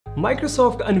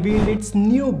Microsoft unveiled its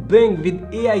new Bing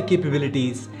with AI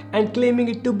capabilities and claiming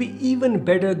it to be even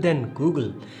better than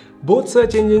Google. Both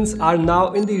search engines are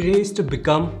now in the race to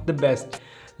become the best.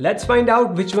 Let's find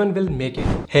out which one will make it.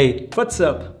 Hey, what's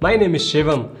up? My name is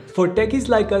Shivam. For techies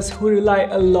like us who rely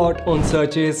a lot on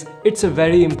searches, it's a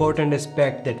very important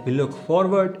aspect that we look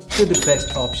forward to the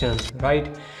best option, right?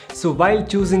 So while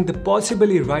choosing the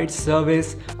possibly right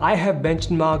service, I have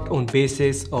benchmarked on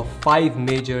basis of 5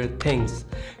 major things: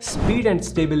 speed and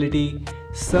stability,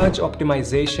 search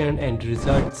optimization and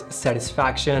results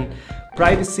satisfaction,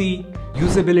 privacy,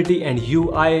 usability and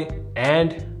UI,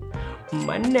 and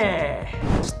money.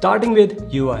 Starting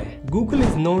with UI. Google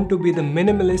is known to be the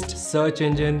minimalist search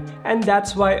engine, and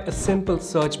that's why a simple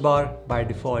search bar by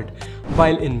default.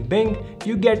 While in Bing,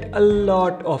 you get a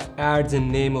lot of ads in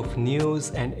name of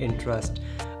news and interest.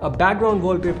 A background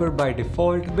wallpaper by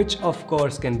default, which of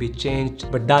course can be changed,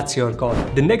 but that's your call.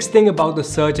 The next thing about the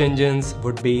search engines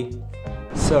would be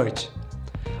search.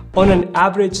 On an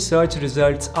average, search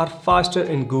results are faster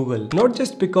in Google, not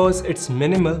just because it's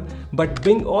minimal, but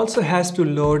Bing also has to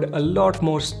load a lot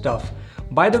more stuff.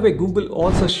 By the way, Google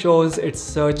also shows its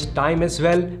search time as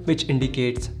well, which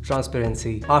indicates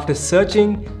transparency. After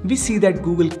searching, we see that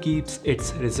Google keeps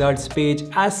its results page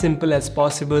as simple as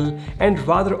possible and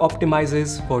rather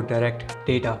optimizes for direct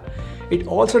data. It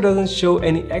also doesn't show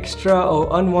any extra or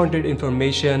unwanted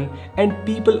information, and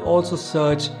people also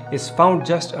search is found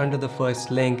just under the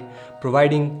first link,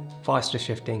 providing faster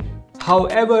shifting.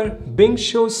 However, Bing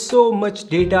shows so much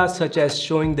data, such as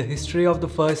showing the history of the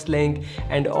first link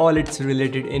and all its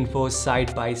related info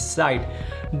side by side.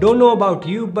 Don't know about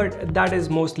you, but that is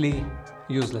mostly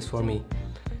useless for me.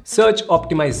 Search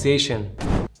optimization.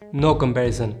 No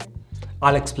comparison.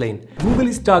 I'll explain. Google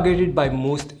is targeted by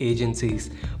most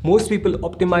agencies. Most people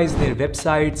optimize their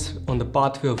websites on the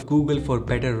pathway of Google for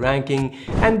better ranking,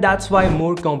 and that's why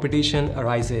more competition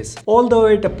arises. Although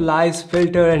it applies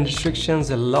filter and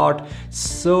restrictions a lot,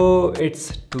 so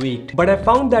it's tweaked. But I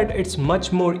found that it's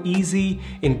much more easy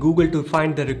in Google to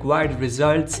find the required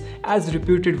results, as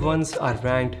reputed ones are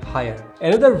ranked higher.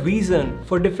 Another reason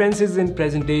for differences in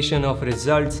presentation of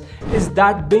results is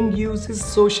that Bing uses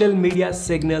social media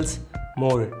signals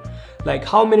more, like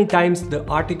how many times the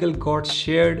article got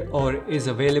shared or is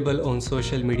available on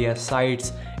social media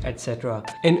sites, etc.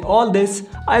 In all this,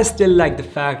 I still like the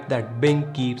fact that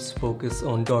Bing keeps focus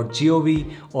on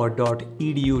 .gov or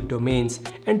 .edu domains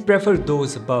and prefer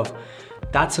those above.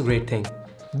 That's a great thing.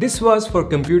 This was for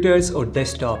computers or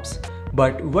desktops,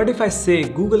 but what if I say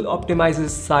Google optimizes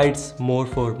sites more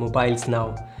for mobiles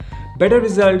now? Better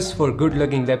results for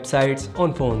good-looking websites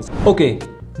on phones. Okay.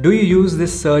 Do you use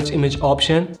this search image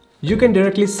option? You can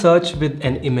directly search with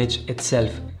an image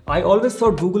itself. I always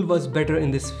thought Google was better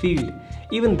in this field.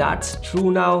 Even that's true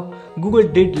now. Google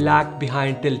did lag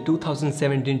behind till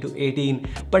 2017 to 18,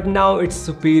 but now it's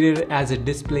superior as it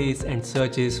displays and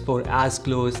searches for as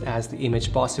close as the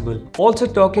image possible. Also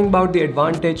talking about the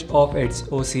advantage of its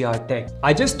OCR tech.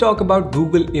 I just talk about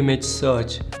Google image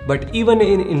search, but even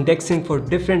in indexing for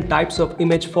different types of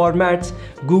image formats,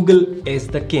 Google is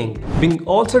the king. Bing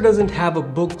also doesn't have a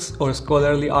books or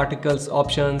scholarly articles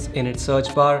options in its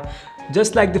search bar,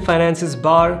 just like the finances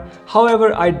bar.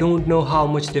 However, I don't know how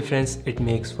much difference it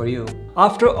makes for you.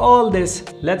 After all this,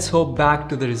 let's hop back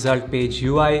to the result page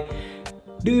UI.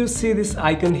 Do you see this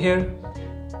icon here?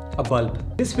 A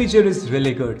bulb. This feature is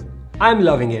really good. I'm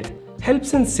loving it.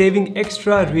 Helps in saving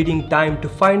extra reading time to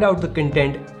find out the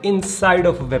content inside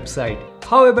of a website.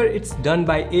 However, it's done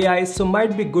by AI, so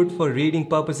might be good for reading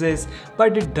purposes,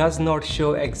 but it does not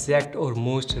show exact or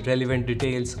most relevant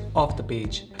details of the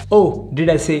page. Oh, did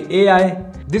I say AI?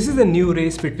 This is a new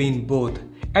race between both,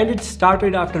 and it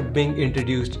started after Bing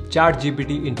introduced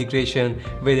ChatGPT integration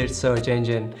with its search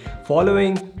engine,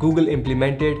 following Google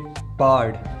implemented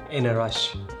Bard in a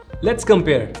rush. Let's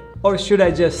compare. Or should I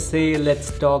just say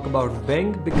let's talk about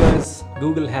Bing, because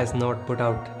Google has not put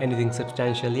out anything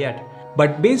substantial yet.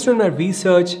 But based on my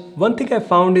research, one thing I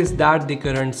found is that the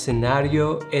current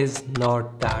scenario is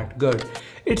not that good.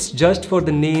 It's just for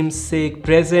the name's sake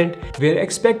present. We're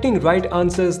expecting right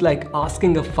answers like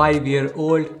asking a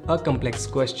 5-year-old a complex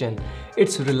question.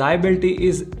 Its reliability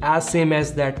is as same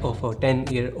as that of a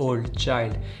 10-year-old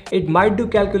child. It might do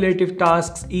calculative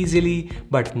tasks easily,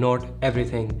 but not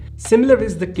everything. Similar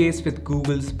is the case with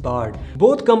Google's Bard.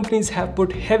 Both companies have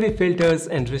put heavy filters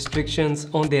and restrictions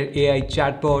on their AI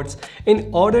chatbots in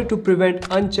order to prevent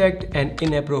unchecked and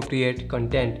inappropriate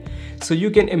content. So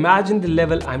you can imagine the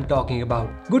level I'm talking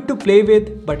about. Good to play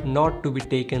with, but not to be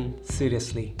taken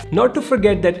seriously. Not to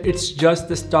forget that it's just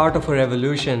the start of a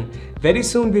revolution. Very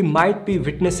soon we might be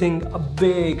witnessing a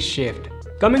big shift.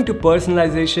 Coming to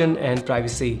personalization and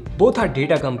privacy, both are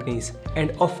data companies,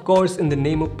 and of course in the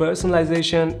name of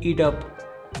personalization eat up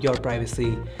your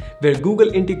privacy. Where Google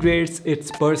integrates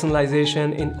its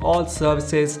personalization in all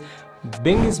services,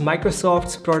 Bing is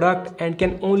Microsoft's product and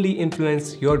can only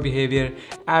influence your behavior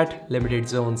at limited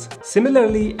zones.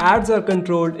 Similarly, ads are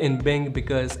controlled in Bing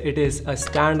because it is a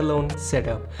standalone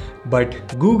setup.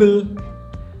 But Google,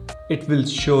 it will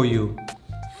show you,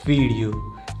 feed you,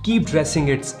 keep dressing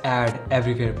its ad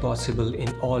everywhere possible in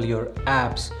all your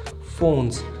apps,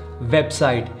 phones,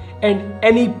 website, and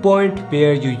any point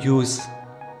where you use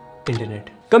internet.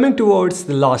 Coming towards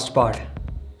the last part.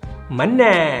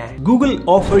 Money. Google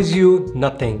offers you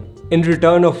nothing in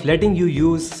return of letting you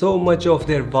use so much of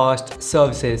their vast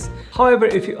services. However,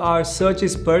 if you are a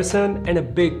searches person and a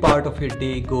big part of your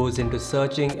day goes into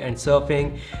searching and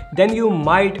surfing, then you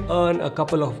might earn a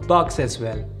couple of bucks as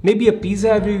well. Maybe a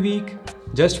pizza every week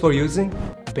just for using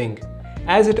Bing,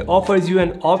 as it offers you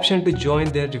an option to join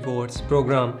their rewards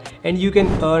program and you can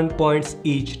earn points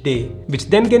each day, which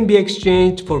then can be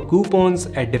exchanged for coupons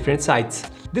at different sites.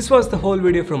 This was the whole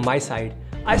video from my side.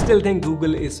 I still think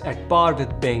Google is at par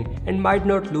with Bing and might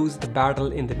not lose the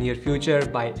battle in the near future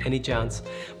by any chance.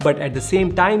 But at the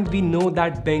same time, we know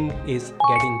that Bing is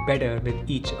getting better with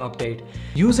each update.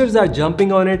 Users are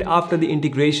jumping on it after the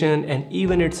integration, and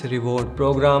even its reward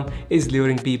program is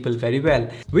luring people very well.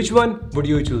 Which one would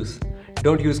you choose?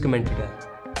 Don't use comment to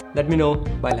tell. Let me know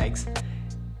by likes.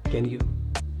 Can you?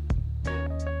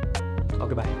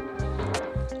 Okay, bye.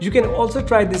 You can also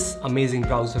try this amazing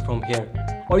browser from here,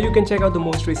 or you can check out the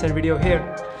most recent video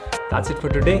here. That's it for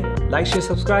today. Like, share,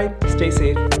 subscribe. Stay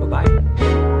safe. Bye-bye.